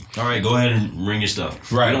 Like, all right, go ahead and ring your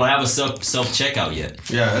stuff. Right. We don't have a self checkout yet.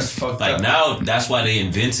 Yeah, that's fucked Like up. now, that's why they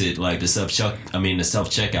invented like the self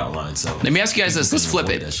checkout line. So Let me ask you guys this. Let's flip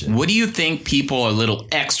Avoid that it. shit. What do you think people are a little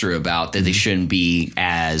extra about that they shouldn't be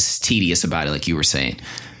as tedious about it, like you were saying?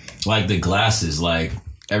 like the glasses, like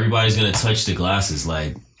everybody's gonna touch the glasses.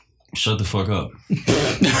 Like, shut the fuck up.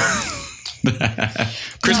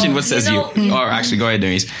 Christian, No, what says you you? know- Or actually, go ahead,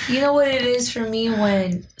 Denise. You know what it is for me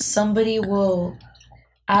when somebody will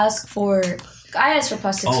ask for. I ask for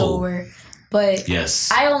plastic silverware, but Yes.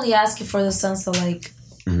 I only ask it for the sense that, like,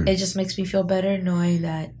 Mm-hmm. it just makes me feel better knowing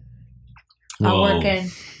that I Whoa. work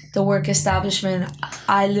in the work establishment.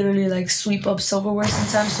 I literally like sweep up silverware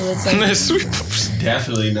sometimes, so it's like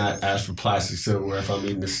Definitely not ask for plastic silverware if I'm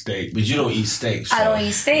eating a steak. But you don't eat steak. So, I don't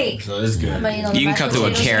eat steak. So it's good. But, you know, You the can mashed cut through a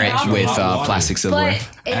potatoes carrot and with hot water. plastic silverware.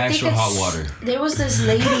 But I Ask think for hot it's- water. There was this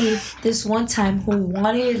lady this one time who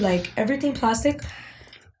wanted like everything plastic,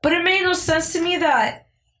 but it made no sense to me that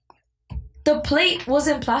the plate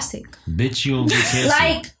wasn't plastic. Bitch, you don't get cancer.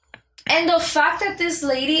 Like, and the fact that this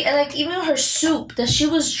lady, and like even her soup that she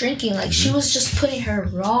was drinking, like she was just putting her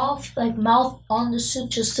raw like mouth on the soup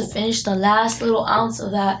just to finish the last little ounce of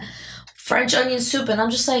that French onion soup, and I'm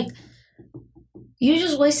just like, you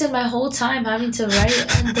just wasted my whole time having to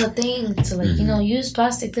write on the thing to like, you know, use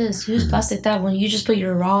plastic this, use plastic that, when you just put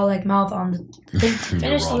your raw like mouth on the thing to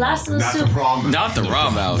finish the last of the soup. Not the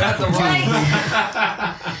raw mouth. Not the wrong.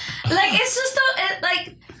 Like it's just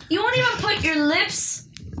like you won't even put your lips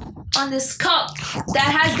on this cup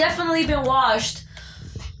that has definitely been washed.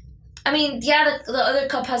 I mean, yeah, the other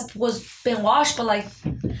cup was been washed, but like,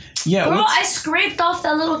 Yeah. bro, I scraped off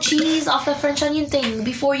that little cheese off the French onion thing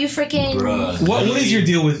before you freaking. Bruh. What is your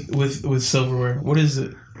deal with silverware? What is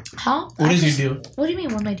it? Huh? What is your deal? What do you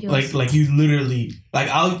mean? What my deal? is? Like you literally like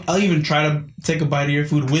I'll even try to take a bite of your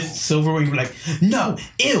food with silverware. You're like, no,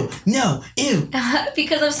 ew, no, ew.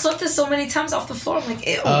 Because I've swept it so many times off the floor. I'm like,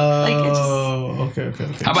 ew. Okay.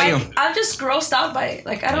 How about you? I'm just grossed out by it.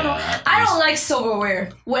 Like I don't know. I don't like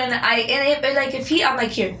silverware. When I'm like,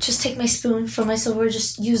 here, just take my spoon from my silverware.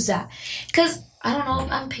 Just use that. Because I don't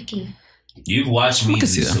know. I'm picky. You've watched me do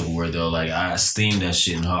see that. silverware though. Like I steam that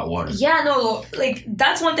shit in hot water. Yeah, no, like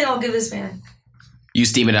that's one thing I'll give this man. You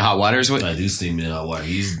steam it in hot water? Is what? I do steam it in hot water.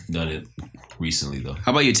 He's done it recently though.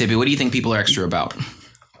 How about you, Tippy? What do you think people are extra about?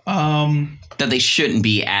 That they shouldn't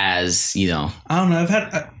be as, you know. I don't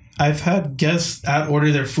know. I've had guests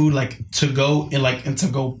order their food like to go in to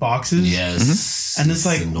go boxes. Yes, And it's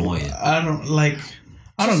like annoying. I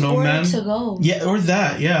don't know, order man. to go. Yeah, or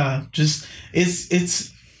that. Yeah, just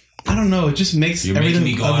it's. I don't know. It just makes You're everything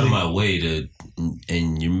making me go out ugly. of my way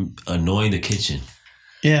and you're annoying the kitchen.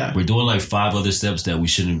 Yeah, We're doing like 5 other steps that we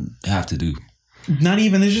shouldn't have to do. not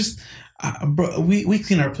even. It's just, bro. We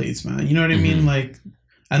clean our plates, man. You know what I mean? Like,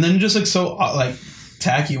 and then just like so like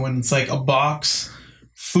tacky when it's like a box,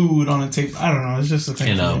 food on a table. I don't know. It's just a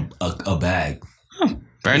thing. And for me. a bag.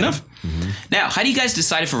 Fair enough. Now, how do you guys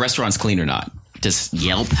decide if a restaurant's clean or not? Does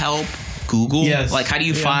Yelp help? Google? Yes. Like, how do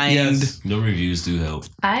you Yeah. find... Yes. No reviews do help.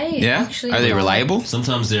 Yeah? Actually Are they don't. reliable?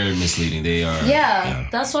 Sometimes they're misleading. They are. Yeah,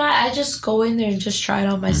 that's why I just go in there and just try it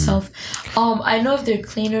out myself. I know if they're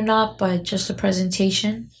clean or not, but just the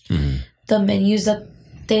presentation, the menus that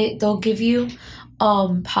they'll give you,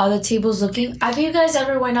 how the table's looking. Have you guys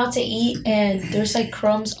ever went out to eat and there's like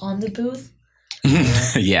crumbs on the booth?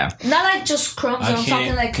 Yeah. Not like just crumbs. I I'm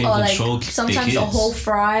talking like can't control like their sometimes a kids. whole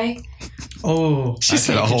fry. Oh, She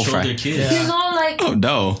said a Can't whole control fry. their kids. Yeah. You know, like Oh,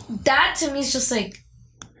 no. that to me is just like,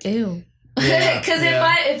 ew. Yeah, Because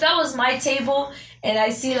if that was my table and I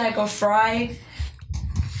see like a fry,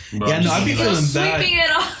 Bro, Yeah, I'm no, just I'd be like, feeling sweeping bad.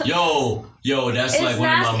 it off. Yo, that's It's like one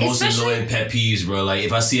of my nasty, most especially- annoying pet peeves, bro. Like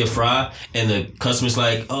if I see a fry and the customer's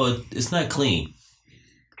like, "Oh, it's not clean."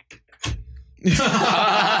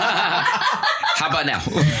 How about now?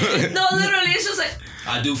 No, literally, it's just like,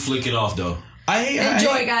 I do flick it off though.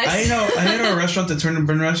 Enjoy, guys. I hate our restaurant, the Turn and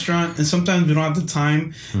Burn restaurant, and sometimes we don't have the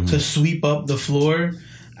time to sweep up the floor,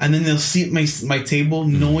 and then they'll seat my table,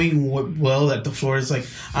 knowing that the floor is like,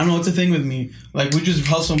 I don't know what's the thing with me. Like we just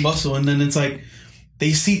hustle and bustle, and then it's like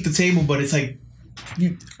they seat the table, but it's like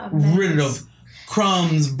you rid of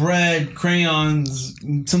crumbs, bread, crayons,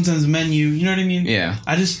 sometimes menu. You know what I mean? Yeah.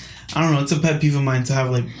 I don't know. It's a pet peeve of mine to have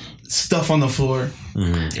like stuff on the floor.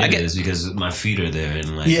 It is because my feet are there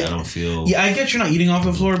and like I don't feel. Yeah, I get you're not eating off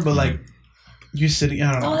the floor, but like you're sitting.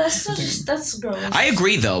 I don't know. oh, that's gross. I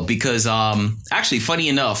agree, though, because actually, funny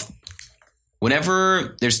enough,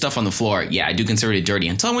 whenever there's stuff on the floor, yeah, I do consider it dirty.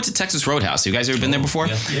 Until I went to Texas Roadhouse. You guys ever been there before?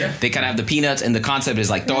 Yeah. They kind of have the peanuts, and the concept is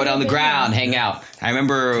like throw it on the ground, hang out. I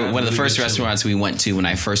remember one of the first restaurants we went to when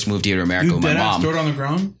I first moved here to America You with my dead ass mom. throw it on the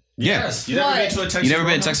ground? Yes. You What? never been to a Texas You never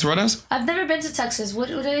been to Roadhouse? Texas Roadhouse? I've never been to Texas. What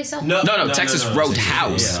do they sell? No, Texas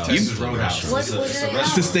Roadhouse. Yeah, Texas Roadhouse. What It's a do they restaurant. have?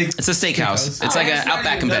 It's a steak. It's a steakhouse. It's Oh, like it's an not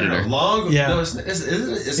Outback even competitor. Long? Yeah. No, is Texas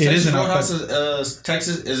is an Roadhouse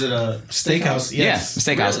Texas? Is it a Steakhouse. Yeah, Yes.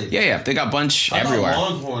 steakhouse. Really? Yeah. They got a bunch I thought everywhere.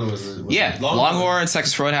 Longhorn was Yeah, Longhorn,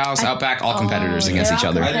 Texas Roadhouse, Outback, all competitors against they're each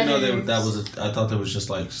all other. I didn't know competitors. that was. I thought there was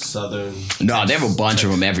just like Southern. No, they have a bunch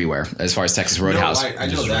of them everywhere as far as Texas Roadhouse. No, I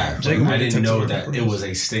know that. But Jacob I went to didn't know Texas that it was a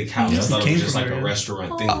steakhouse. I thought it Came was just from like a there.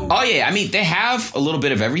 restaurant thing. Oh yeah, I mean they have a little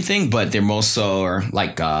bit of everything, but they're most so are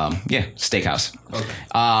like steakhouse. Okay.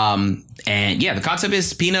 And yeah, the concept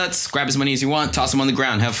is peanuts, grab as many as you want, toss them on the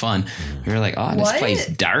ground, have fun. You're like, oh, this What? place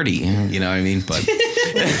dirty, you know what I mean? But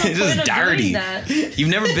it's Point just of dirty. doing that. You've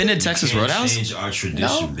never been to Texas Can't Roadhouse? change our No,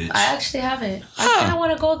 tradition, bitch. I actually haven't. I kind of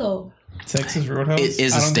want to go though. Texas Roadhouse. It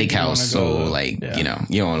is a I don't think you steakhouse, wanna so go there. like Yeah. you know,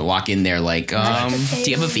 you don't want to walk in there like, do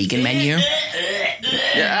you have a vegan menu?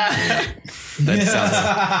 Yeah. That sounds.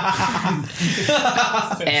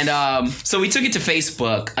 And so we took it to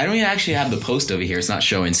Facebook. I don't even actually have the post over here. It's not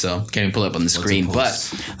showing, so can't even pull it up on the screen. But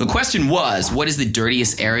the question was, what is the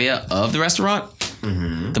dirtiest area of the restaurant?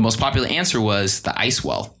 The most popular answer was the ice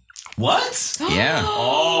well. What? Yeah.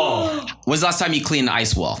 Oh, When's the last time you cleaned the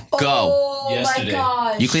ice wall? Go. Oh Yesterday. my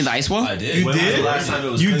gosh. You cleaned the ice wall? I did. You When was did? the last time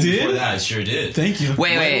it was You clean did? before that? I sure did. Thank you.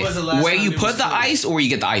 Wait. was the last Where time you it put was the clean? ice or where you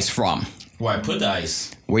get the ice from? Where I put the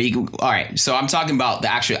ice. Where you all right, so I'm talking about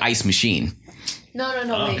the actual ice machine. No,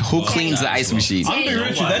 wait. Who cleans the ice machine? I'm being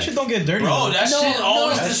Richard. That shit don't get dirty. Bro, that shit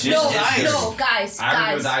always disgusting. guys. I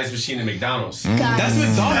remember the ice machine at McDonald's. That's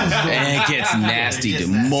McDonald's. Though. And it gets nasty to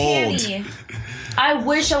mold. Danny, I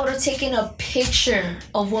wish I would have taken a picture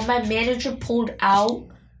of what my manager pulled out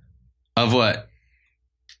Of what?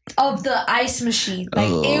 of the ice machine. Like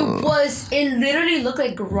it literally looked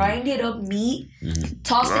like grinded up meat,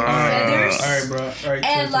 tossed in feathers, All right, bro. All right.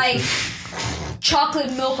 and chill, like chill.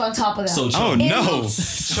 chocolate milk on top of that. So Oh It no. looked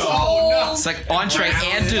so It's like entree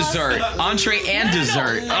and dessert. Entree and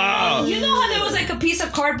dessert. Oh. You know how there was like a piece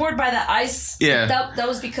of cardboard by the ice? Yeah. That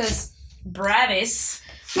was because Bravis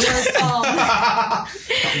was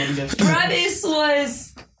Bravis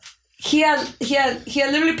was he had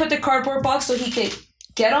literally put the cardboard box so he could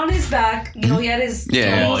get on his back. You know, he had his he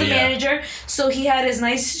was a manager, so he had his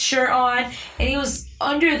nice shirt on and he was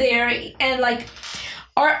under there and like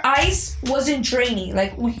our ice wasn't draining.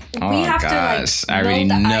 Like we have gosh, to I like already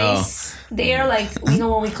melt the know. ice there, like you know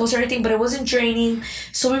when we close everything, but it wasn't draining.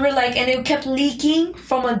 So we were like, and it kept leaking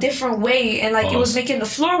from a different way, and like it was making the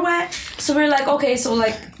floor wet. So we were like, okay, so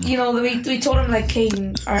like you know we told him like, hey,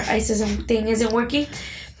 our ice thing isn't working.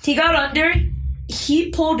 He got under, he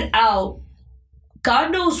pulled out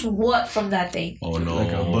God knows what from that thing. Oh no.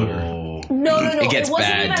 Like a booger. No. It gets wasn't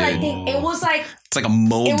bad, even like dude. thing. It was like It's like a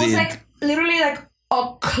molded. it was like literally like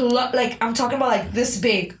a like I'm talking about like this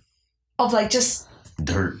big of like just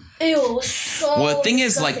Dirt. ew. So well, the thing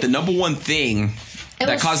is, disgusting. like the number one thing It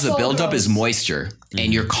that was causes the so buildup gross. is moisture,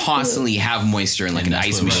 and you're constantly have moisture in like an That's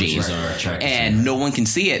ice what machine, roaches are attracted to. and no one can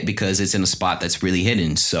see it because it's in a spot that's really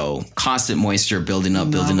hidden. So constant moisture building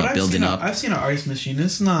up, But building up. I've seen an ice machine.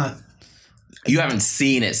 It's not. You haven't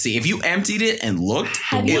seen it. See, if you emptied it and looked,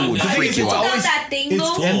 Have it you would The thing freak is, you it's out. Look at that thing It's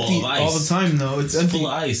though. empty of ice. all the time, though. It's empty. Full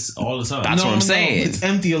of ice all the time. That's what I'm saying. It's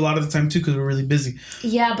empty a lot of the time too because we're really busy.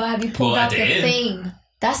 Yeah, but have you pulled Well, out at the the end. thing?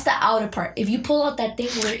 That's the outer part. If you pull out that thing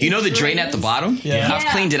where You know the drain at the bottom? Yeah. I've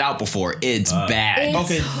cleaned it out before. It's bad. It's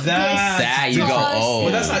Okay, That you go, oh.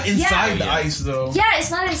 But that's not inside the Yeah. ice, though. Yeah,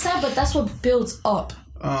 it's not inside, but that's what builds up.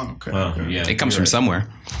 Oh, okay. Yeah, It comes from somewhere.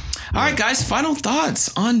 All right, guys, final thoughts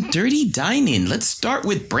on dirty dining. Let's start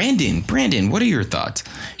with Brandon. Brandon, what are your thoughts?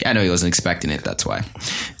 Yeah, I know he wasn't expecting it. That's why.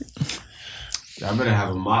 I better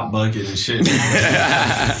have a mop bucket and shit.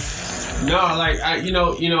 No, like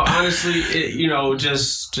honestly,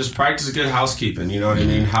 just practice good housekeeping. You know what I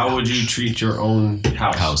mean? How would you treat your own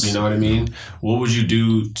house? You know what I mean? What would you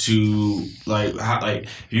do to if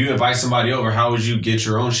you invite somebody over? How would you get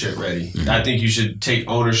your own shit ready? I think you should take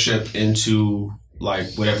ownership into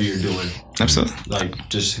like whatever you're doing. Absolutely. Like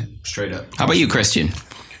just straight up. How about you, Christian?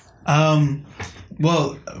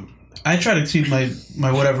 Well, I try to keep my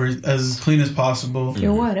whatever as clean as possible.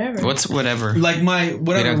 You're whatever. What's whatever? Like my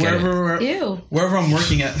whatever, don't get it. wherever I'm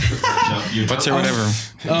working at. What's your whatever?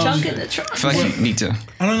 Junk in the trunk. I feel like you need to.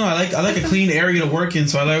 I don't know. I like a clean area to work in,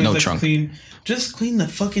 so I always No like trunk. to clean. Just clean the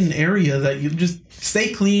fucking area that you just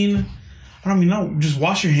stay clean. I don't mean no. Just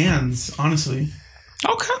wash your hands. Honestly.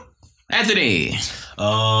 Okay. Anthony.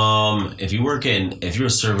 If you're a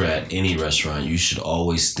server at any restaurant, you should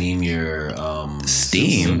always steam your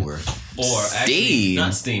Steam? silverware. Or actually, Steam?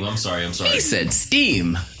 not steam. I'm sorry. He said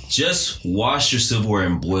steam. Just wash your silverware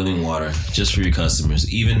in boiling water, just for your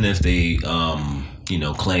customers, even if they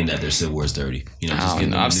claim that their silverware is dirty. You know, just I give don't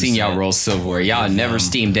know. them a I've new seen y'all set. roll silverware. Y'all never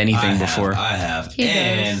steamed anything I before. have. He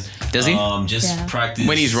and Does he? Just Yeah. practice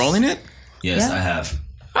When he's rolling it? Yes, Yeah. I have.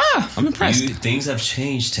 I'm impressed. Things have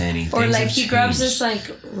changed, Tanny. Or Things like have he grabs changed. this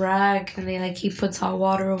like rag and then like he puts hot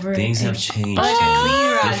water over Things it. have changed. Like a Tanny.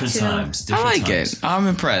 clean rag Different too. times. I Different like times. it. I'm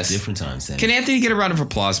impressed. Different times, Tanny. Can Anthony get a round of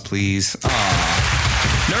applause, please?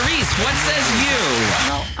 Aw. Norris, what says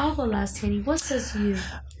No, I'll go last, Tanny. What says you? you?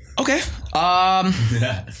 Okay.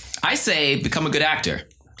 I say become a good actor.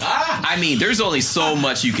 I mean, there's only so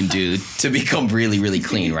much you can do to become really, really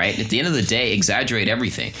clean, right? At the end of the day, exaggerate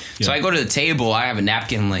everything. So I go to the table, I have a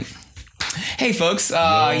napkin, I'm like, hey, folks, you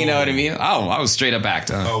know what I mean? Oh, I was straight up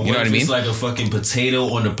actor. You know what I mean? It's like a fucking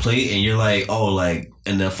potato on the plate, and you're like,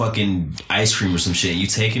 and the fucking ice cream or some shit. You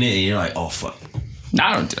taking it, and you're like, oh fuck. No,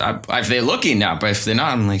 I don't. If they're looking now, but if they're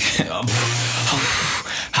not, I'm like,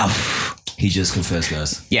 He just confessed,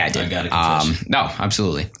 guys. yeah, I did. I got a confession. No,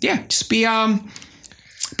 absolutely. Yeah, just be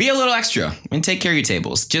a little extra and take care of your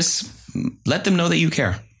tables. Just let them know that you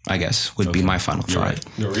care, I guess, would be my final thought.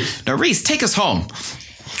 Norris? Reese, take us home.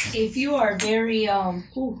 If you are very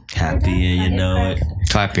Happy and you know it.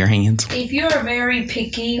 Clap your hands. If you are very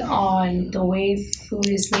picky on the way food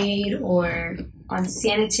is made or on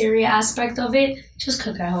sanitary aspect of it, just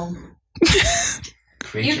cook at home.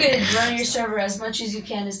 You could run your server as much as you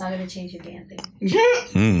can. It's not going to change a damn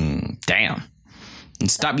thing. Damn.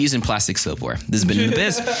 And stop using plastic silverware. This has been In the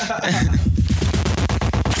Biz.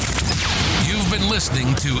 You've been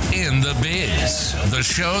listening to In the Biz, the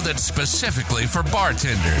show that's specifically for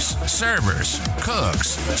bartenders, servers, cooks,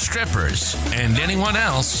 strippers, and anyone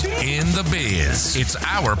else in the biz. It's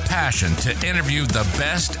our passion to interview the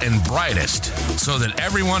best and brightest so that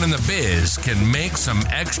everyone in the biz can make some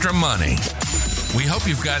extra money. We hope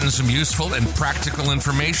you've gotten some useful and practical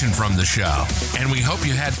information from the show, and we hope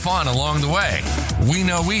you had fun along the way. We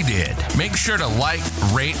know we did. Make sure to like,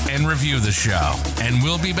 rate, and review the show, and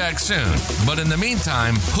we'll be back soon. But in the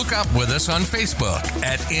meantime, hook up with us on Facebook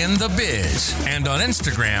at In the Biz and on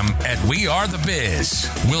Instagram at We Are The Biz.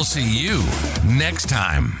 We'll see you next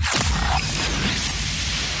time.